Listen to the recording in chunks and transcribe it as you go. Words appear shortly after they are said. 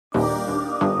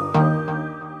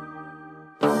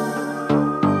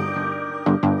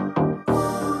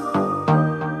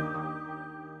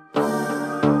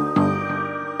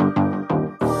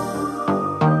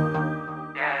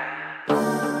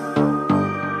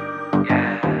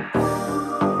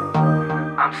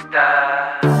I'm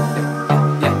stuck.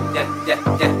 Yeah.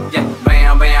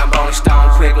 Bam, bam, Rolling Stone,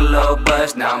 quick little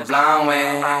buzz, now I'm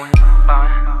blowing.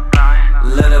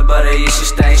 Little buddy, you should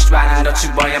stay striding, don't you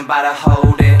worry, I'm about to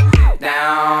hold it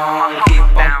down. Keep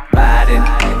on riding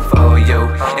for you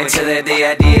until the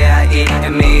day I die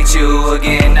and meet you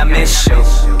again. I miss you,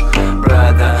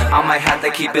 brother. I might have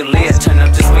to keep it lit, turn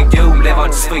up just for you, live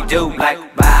on just for you. Like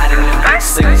riding the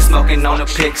Vixie, smoking on the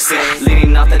Pixie,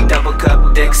 leaning off the double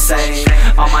cup Dixie.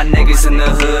 All my niggas in the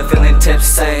hood feeling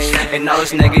tipsy, and all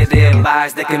those negative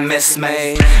vibes that can miss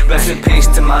me. Rest in peace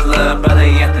to my little brother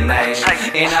Anthony,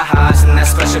 in the house in that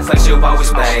special place you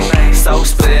always be. So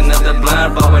split another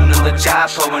blunt, roll another chop,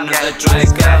 pour another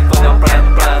drink up for the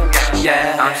bruh.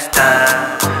 Yeah, I'm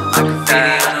stuck like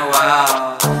graffiti on the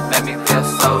wall, make me feel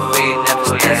so weak,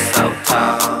 never get so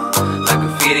tall. Like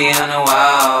graffiti on the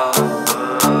wall,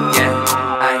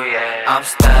 yeah, I'm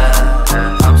stuck,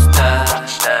 I'm stuck,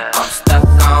 I'm stuck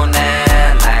on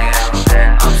that land.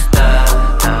 I'm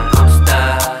stuck, I'm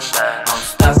stuck, I'm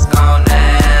stuck on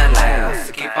that land.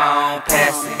 So keep on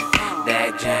passing that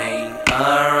Jane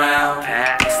around,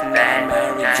 passing that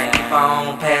Mary Jane. Keep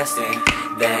on passing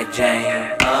that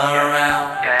Jane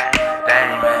around.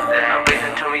 There's no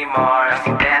reason to remorse.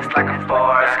 You dance like a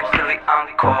force, completely on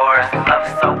course. Love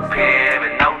so pure,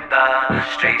 but no the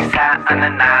streets hot,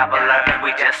 undeniable.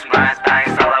 We just run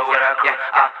things all over the court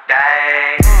all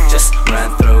day. Just run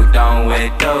through, don't we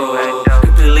do it?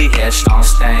 Completely headstrong,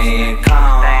 staying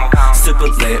calm. Super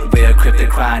lit, we're cryptic,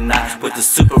 crying out with the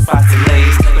super frosty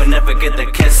lace, but never get the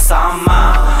kiss on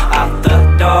my out the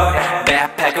door.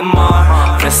 Backpack and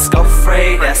more, Frisco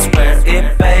free, that's where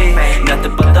it be.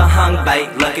 Nothing but the hung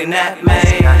bait looking at me.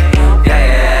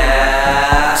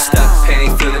 Yeah, stuck penny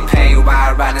through the pain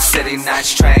while riding city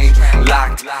nights train.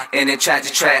 Locked in a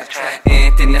tragic trap,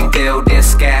 anything to feel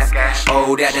this gap.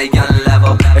 Old at a young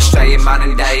level, a straight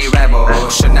modern day rebel.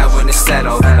 Should not when it's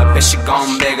settled, a bitch she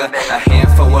gone bigger. A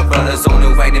handful of brothers on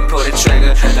the way to pull the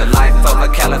trigger. The life of a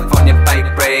California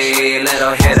bike breed,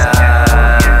 little hitter.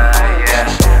 Yeah,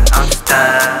 I'm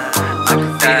stuck like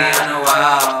graffiti on the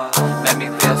wall, make me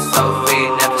feel so weak,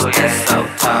 never get so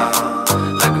tall.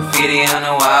 Like graffiti on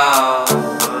the wall,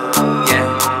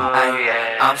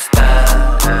 yeah, I'm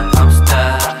stuck, I'm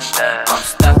stuck, I'm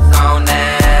stuck on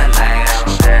that land.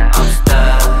 I'm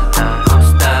stuck, I'm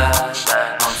stuck,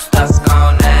 I'm stuck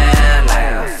on that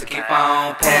land. So keep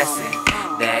on passing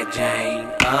that Jane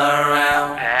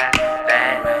around,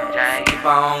 keep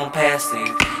on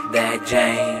passing that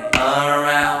Jane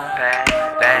around.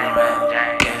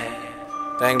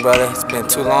 Dang, brother, it's been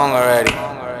too long already.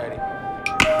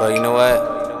 But you know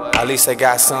what? At least I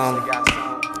got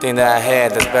something that I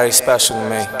had that's very special to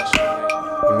me.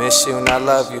 I miss you and I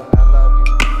love you.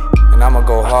 And I'ma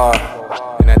go hard.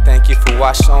 And I thank you for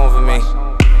watching over me.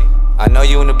 I know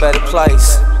you in a better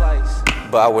place,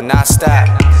 but I will not stop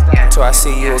until I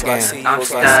see you again. I'm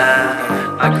stuck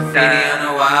like graffiti on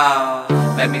the wall,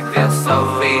 make me feel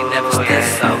so weak, never get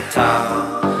so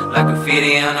tall. Like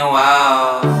graffiti on the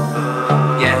wall.